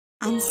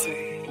Answer,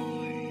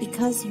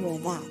 because you are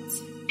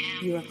that,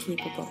 you are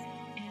capable,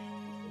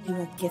 you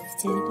are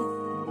gifted,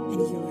 and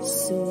you are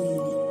so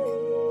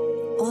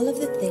unique. All of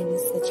the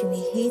things that you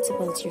may hate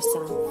about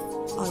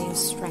yourself are your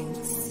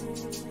strengths.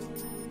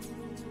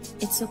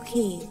 It's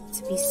okay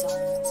to be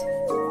soft.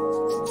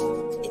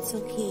 It's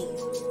okay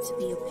to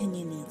be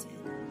opinionated.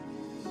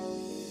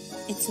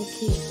 It's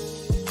okay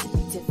to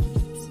be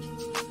different.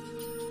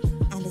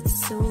 And it's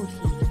so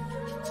okay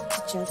to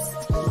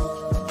just be you.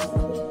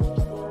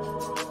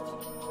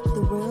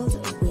 The world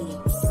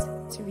awaits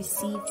to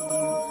receive you.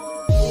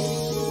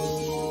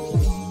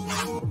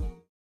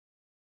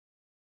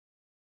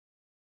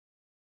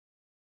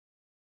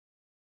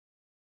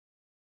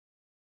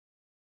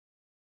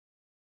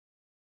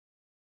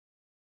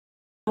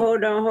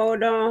 Hold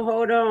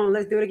on.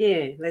 Let's do it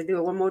again. Let's do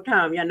it one more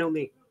time. Y'all know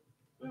me.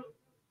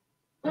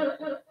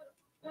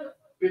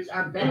 Bitch,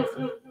 I'm back.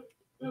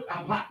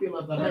 I'm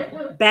popular,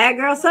 but Bad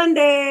Girl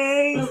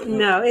Sundays.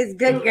 No, it's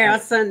Good Girl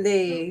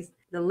Sundays.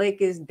 The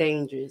lake is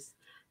dangerous.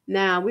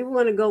 Now, we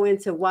want to go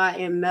into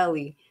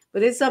Melly,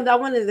 but it's something I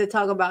wanted to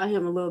talk about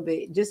him a little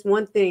bit. Just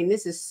one thing.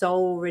 This is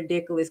so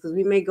ridiculous because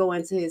we may go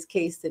into his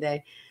case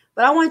today.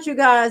 But I want you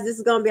guys, this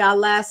is going to be our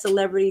last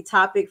celebrity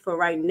topic for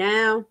right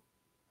now.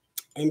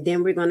 And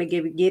then we're going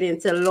to get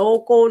into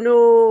local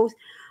news.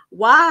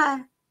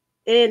 Why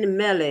in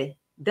Melly?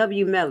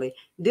 W. Melly.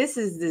 This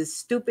is the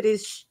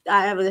stupidest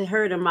I ever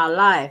heard in my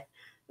life.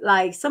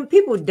 Like, some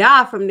people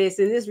die from this,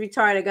 and this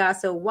retarded guy.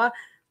 So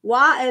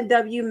why and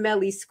W.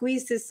 Melly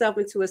squeezed himself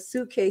into a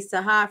suitcase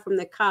to hide from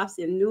the cops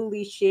in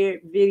newly shared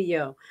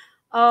video.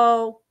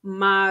 Oh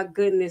my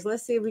goodness.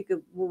 Let's see if we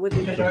could. With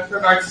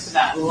regards to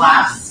that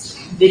last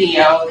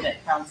video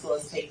that counsel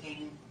is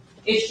taking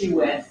issue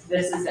with,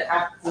 this is the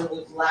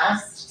absolute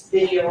last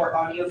video or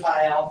audio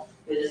file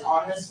that is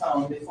on this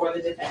phone before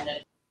the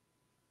defendant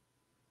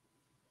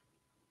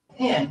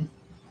him,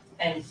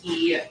 and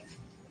he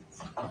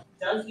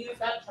does use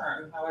that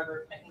term.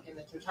 However, I think in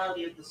the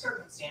totality of the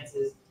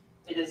circumstances,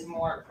 it is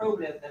more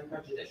probative than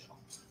prejudicial.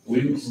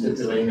 we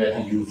stipulate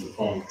that he used the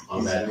phone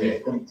on that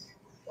day.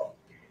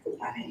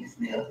 My name is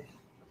Melly,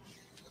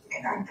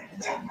 and I'm going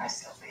to turn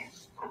myself in,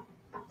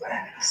 but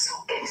I'm in a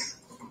suitcase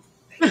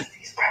because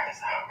these private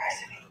are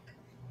harassing me,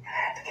 and I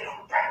have to get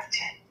on a private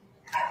jet,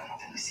 and I don't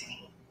want them to see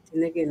me. The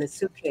nigga in the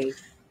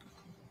suitcase.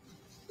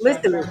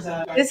 Listen,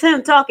 it's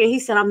him talking. He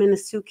said, I'm in a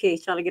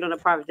suitcase trying to get on a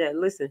private jet.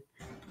 Listen.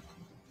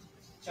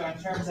 So in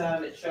terms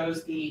of, it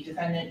shows the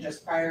defendant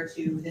just prior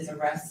to his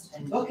arrest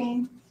and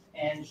booking,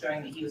 and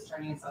showing that he was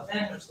turning himself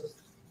in, which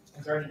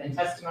has already been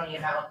testimony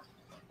about,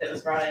 that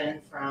was brought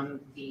in from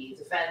the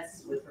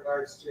defense with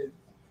regards to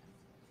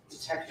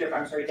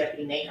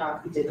Deputy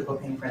Naycock, who did the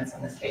booking prints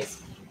on this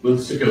case. We'll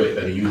stipulate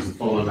that he used the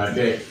phone on that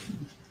day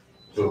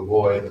to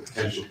avoid the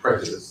potential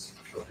prejudice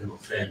of him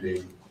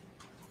offending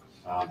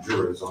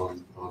jurors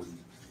on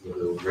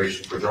the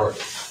racial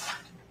pejorative.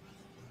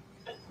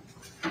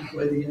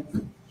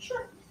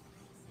 Sure.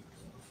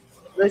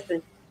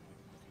 Listen.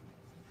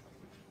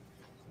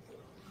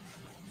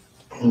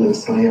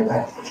 Looks to your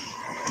back.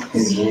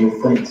 This is your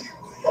friend.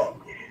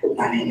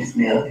 My name is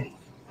Melly,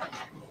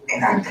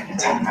 and I'm going to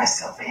turn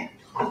myself in,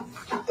 but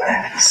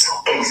I'm in a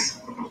suitcase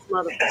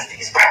because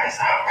these privates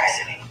are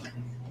harassing me,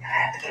 and I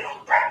have to get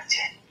on a private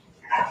jet,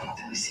 and I don't want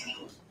them to see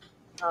me.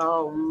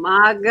 Oh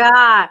my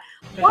God.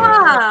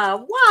 Why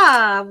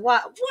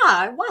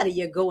do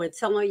you go and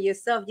tell on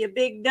yourself, you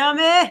big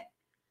dummy?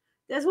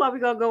 That's why we're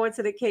going to go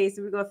into the case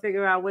and we're going to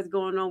figure out what's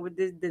going on with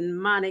this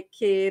demonic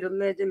kid.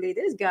 Allegedly,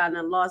 this guy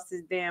done lost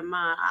his damn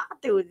mind.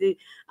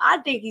 I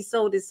think he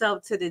sold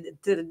himself to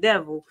the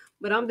devil,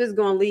 but I'm just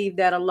going to leave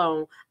that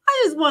alone.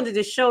 I just wanted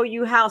to show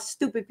you how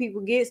stupid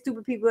people get.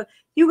 Stupid people,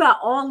 you got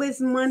all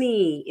this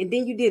money and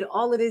then you did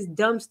all of this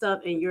dumb stuff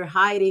and you're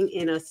hiding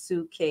in a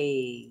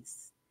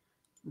suitcase.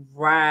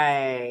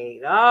 Right.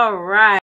 All right.